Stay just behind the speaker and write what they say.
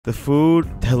The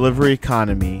food delivery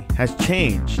economy has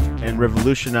changed and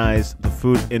revolutionized the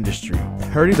food industry.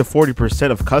 30 to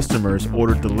 40% of customers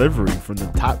order delivery from the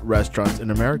top restaurants in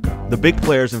America. The big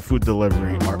players in food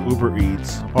delivery are Uber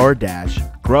Eats,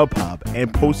 DoorDash, Grubhub,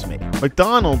 and Postmates.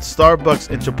 McDonald's, Starbucks,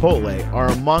 and Chipotle are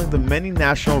among the many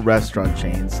national restaurant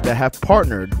chains that have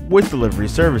partnered with delivery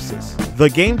services. The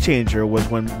game changer was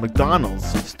when McDonald's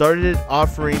started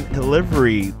offering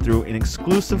delivery through an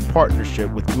exclusive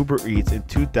partnership with Uber Eats in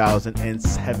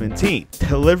 2017.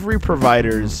 Delivery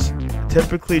providers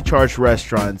typically charge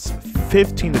restaurants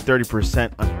 15 to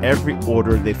 30% on every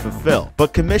order they fulfill,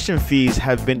 but commission fees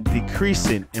have been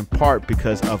decreasing in part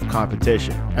because of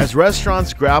competition. As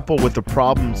restaurants grapple with the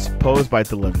problems posed by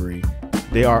delivery,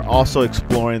 they are also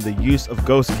exploring the use of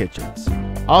ghost kitchens,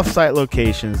 off-site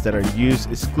locations that are used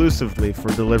exclusively for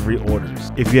delivery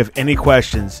orders. If you have any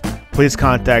questions, please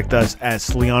contact us at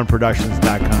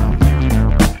sleonproductions.com.